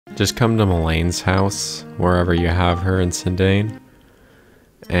just come to Melane's house, wherever you have her in Sindane,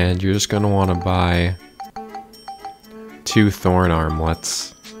 and you're just going to want to buy 2 thorn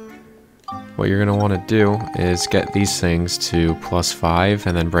armlets. What you're going to want to do is get these things to +5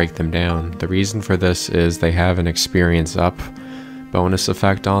 and then break them down. The reason for this is they have an experience up bonus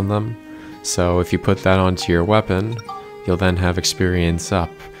effect on them, so if you put that onto your weapon, you'll then have experience up.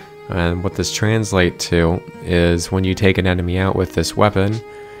 And what this translates to is when you take an enemy out with this weapon,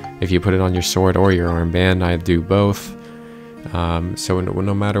 if you put it on your sword or your armband, I do both. So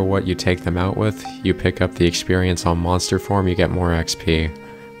no matter what you take them out with, you pick up the experience on monster form, you get more XP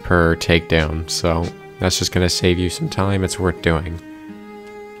per takedown. So that's just going to save you some time, it's worth doing.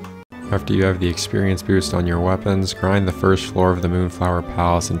 After you have the experience boost on your weapons, grind the first floor of the Moonflower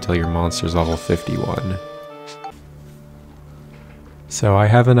Palace until your monster's level 51. So I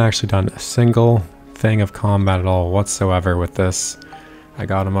haven't actually done a single thing of combat at all whatsoever with this. I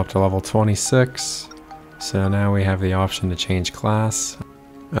got him up to level 26, so now we have the option to change class.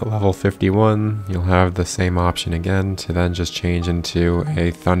 At level 51, you'll have the same option again to then just change into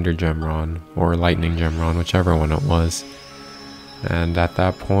a Thunder Gemron or Lightning Gemron, whichever one it was. And at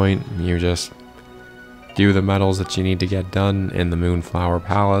that point, you just do the medals that you need to get done in the Moonflower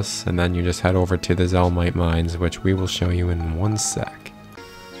Palace, and then you just head over to the Zelmite Mines, which we will show you in one sec.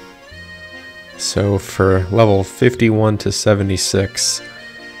 So for level 51 to 76,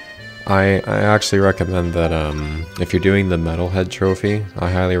 I actually recommend that if you're doing the Metalhead trophy, I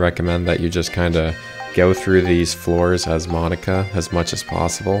highly recommend that you just kind of go through these floors as Monica as much as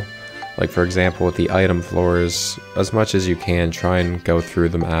possible. Like for example with the item floors, as much as you can, try and go through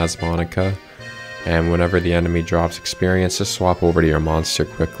them as Monica. And whenever the enemy drops experience, just swap over to your monster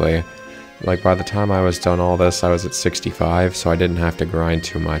quickly. Like by the time I was done all this, I was at 65, so I didn't have to grind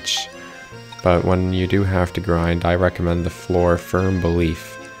too much. But when you do have to grind, I recommend the floor Firm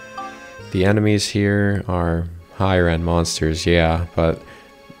Belief. The enemies here are higher end monsters, yeah, but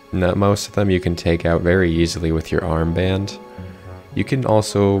most of them you can take out very easily with your armband. You can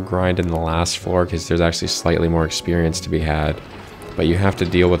also grind in the last floor because there's actually slightly more experience to be had, but you have to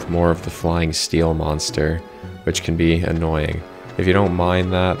deal with more of the Flying Steel monster, which can be annoying. If you don't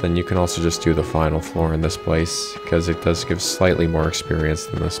mind that, then you can also just do the final floor in this place, because it does give slightly more experience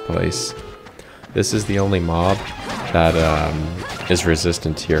than this place. This is the only mob that is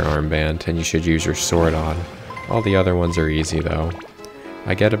resistant to your armband, and you should use your sword on. All the other ones are easy though.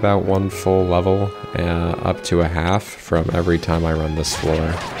 I get about 1 full level, up to a half, from every time I run this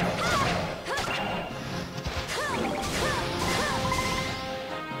floor.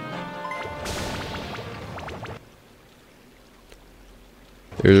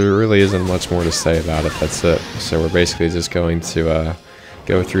 There really isn't much more to say about it, that's it. So we're basically just going to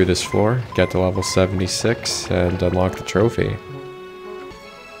go through this floor, get to level 76, and unlock the trophy.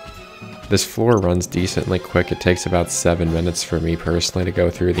 This floor runs decently quick. It takes about 7 minutes for me personally to go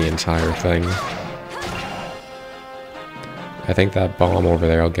through the entire thing. I think that bomb over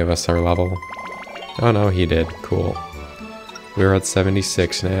there will give us our level. Oh no, he did. Cool. We're at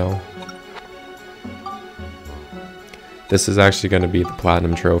 76 now. This is actually going to be the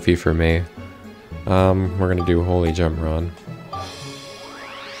platinum trophy for me. We're going to do Holy Gemron.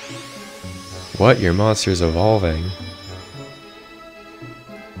 What? Your monster's evolving.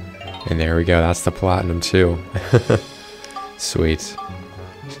 And there we go, that's the platinum too. Sweet.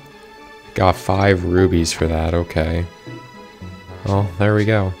 Got 5 rubies for that, okay. Well, there we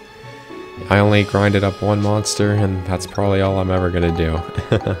go. I only grinded up 1 monster, and that's probably all I'm ever gonna do.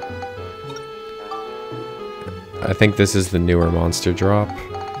 I think this is the newer monster drop,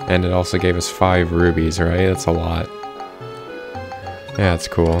 and it also gave us 5 rubies, right? That's a lot. Yeah, it's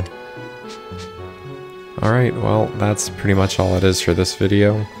cool. Alright, well, that's pretty much all it is for this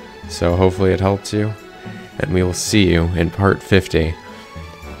video, so hopefully it helped you, and we will see you in part 50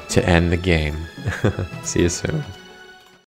 to end the game. See you soon.